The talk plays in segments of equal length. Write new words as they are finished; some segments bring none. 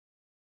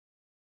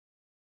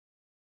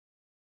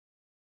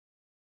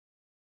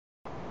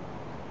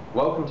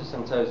Welcome to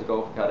Sentosa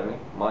Golf Academy.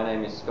 My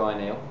name is Sky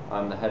Neal.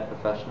 I'm the head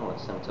professional at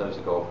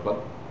Sentosa Golf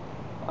Club.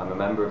 I'm a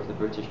member of the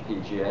British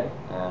PGA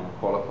and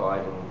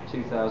qualified in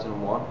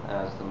 2001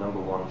 as the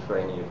 #1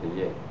 trainee of the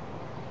year.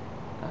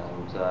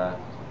 And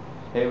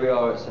here we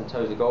are at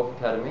Sentosa Golf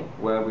Academy,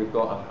 where we've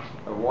got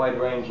a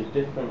wide range of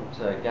different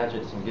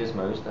gadgets and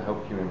gizmos to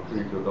help you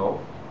improve your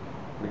golf.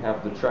 We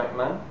have the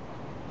TrackMan,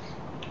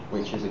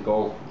 which is a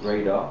golf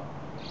radar,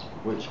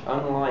 which,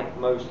 unlike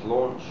most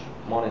launch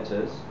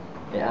monitors,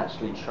 it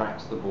actually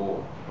tracks the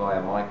ball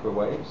via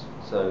microwaves.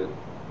 So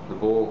the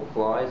ball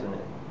flies and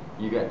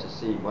you get to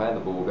see where the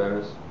ball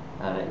goes,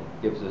 and it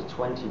gives us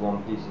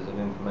 21 pieces of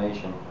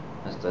information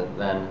as to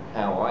then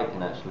how I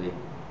can actually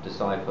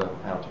decipher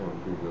how to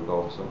improve your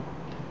golf swing.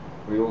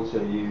 We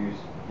also use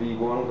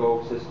V1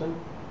 golf system,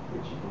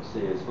 which you can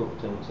see is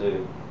hooked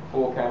into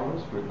 4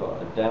 cameras. We've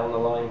got a down the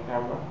line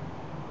camera,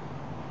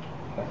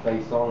 a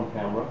face-on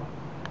camera,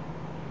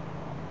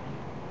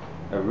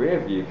 a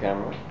rear view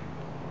camera,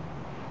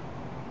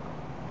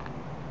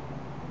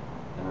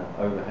 and an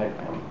overhead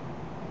camera.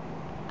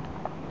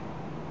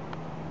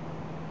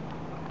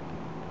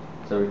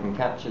 So we can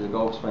capture the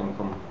golf swing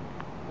from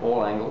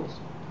all angles.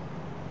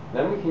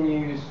 Then we can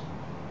use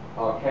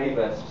our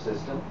K-Vest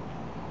system,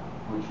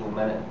 which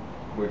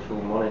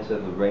will monitor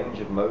the range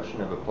of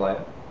motion of a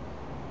player.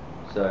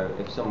 So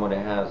if somebody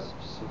has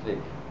specific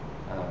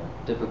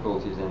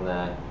difficulties in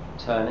their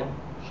turning,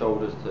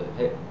 shoulders to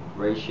hip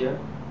ratio,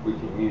 we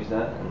can use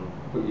that and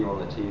put you on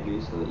the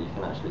TV so that you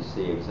can actually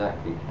see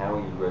exactly how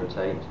you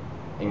rotate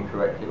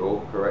incorrectly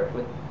or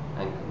correctly,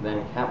 and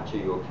then capture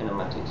your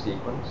kinematic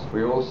sequence.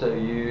 We also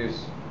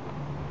use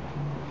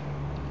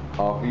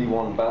our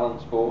V1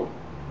 balance board,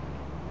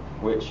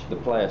 which the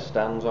player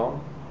stands on,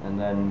 and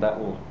then that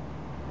will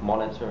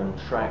monitor and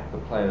track the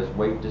player's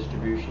weight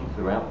distribution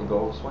throughout the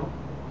golf swing.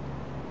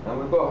 And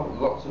we've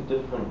got lots of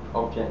different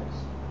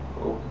objects: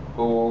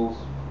 balls,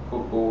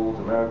 footballs,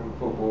 American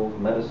footballs,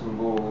 medicine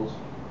balls,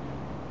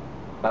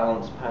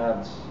 balance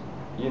pads,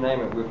 you name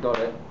it, we've got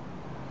it.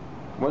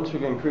 Once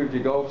we've improved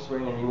your golf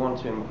swing and you want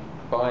to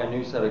buy a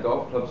new set of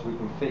golf clubs, we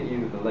can fit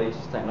you with the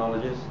latest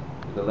technologies,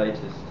 with the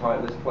latest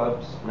Titleist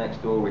clubs.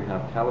 Next door we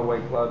have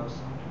Callaway clubs,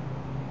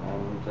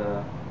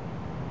 and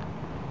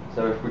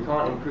so if we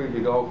can't improve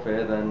your golf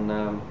here, then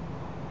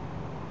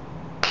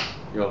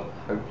you're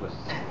hopeless.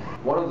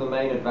 One of the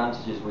main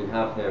advantages we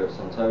have here at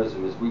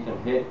Sentosa is we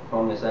can hit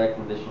from this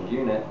air-conditioned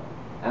unit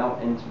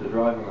out into the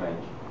driving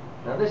range.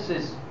 Now this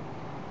is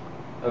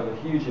of a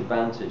huge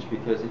advantage,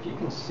 because if you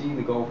can see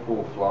the golf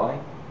ball fly,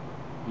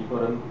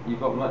 you've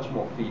got much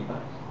more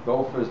feedback.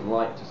 Golfers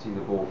like to see the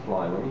ball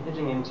fly. When you're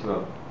hitting into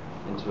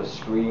a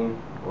screen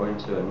or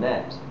into a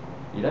net,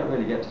 you don't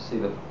really get to see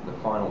the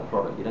final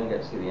product. You don't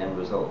get to see the end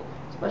result,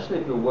 especially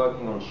if you're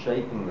working on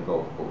shaping the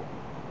golf ball.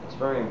 It's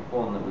very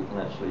important that we can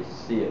actually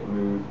see it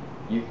move.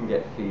 You can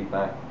get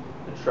feedback.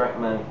 The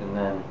TrackMan can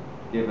then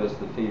give us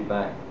the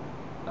feedback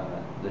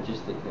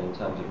logistically in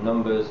terms of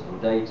numbers and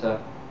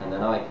data, and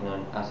then I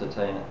can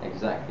ascertain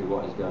exactly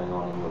what is going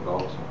on in your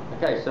golf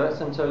swing. Okay, so at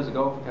Sentosa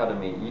Golf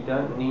Academy, you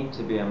don't need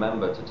to be a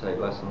member to take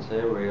lessons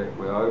here.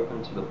 We're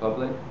open to the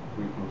public.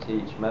 We can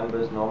teach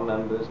members,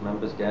 non-members,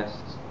 members'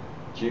 guests,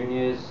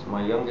 juniors.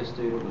 My youngest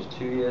student was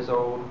 2 years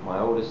old. My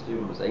oldest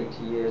student was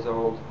 80 years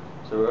old.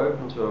 So we're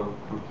open to a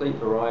complete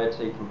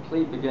variety,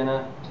 complete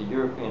beginner to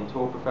European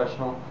Tour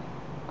professional.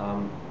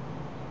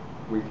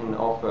 We can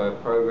offer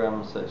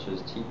programs such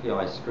as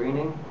TPI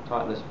screening,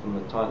 from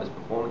the Titleist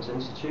Performance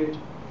Institute,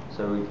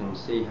 so we can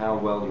see how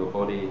well your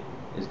body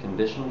is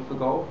conditioned for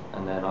golf,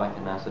 and then I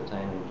can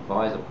ascertain and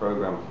devise a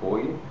program for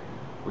you.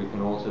 We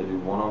can also do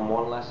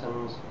one-on-one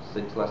lessons,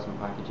 6 lesson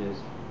packages,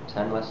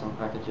 10 lesson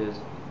packages,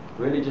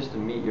 really just to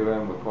meet your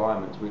own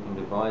requirements. We can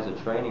devise a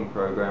training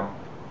program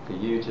for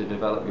you to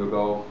develop your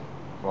golf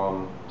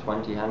from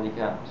 20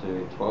 handicap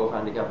to 12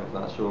 handicap. If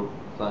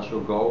that's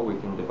your goal, we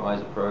can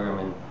devise a program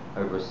in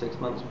over a 6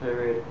 months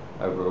period,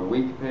 over a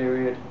week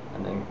period,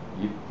 and then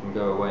you can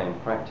go away and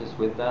practice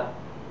with that.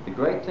 The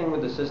great thing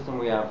with the system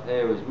we have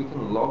here is we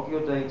can log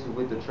your data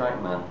with the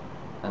TrackMan,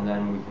 and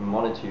then we can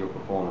monitor your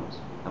performance.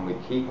 And we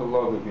keep a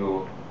log of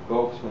your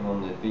golf swing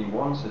on the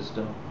V1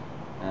 system,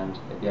 and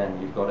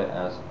again, you've got it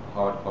as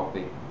hard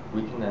copy.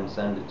 We can then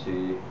send it to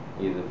you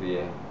either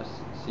via a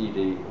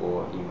CD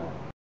or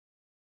email.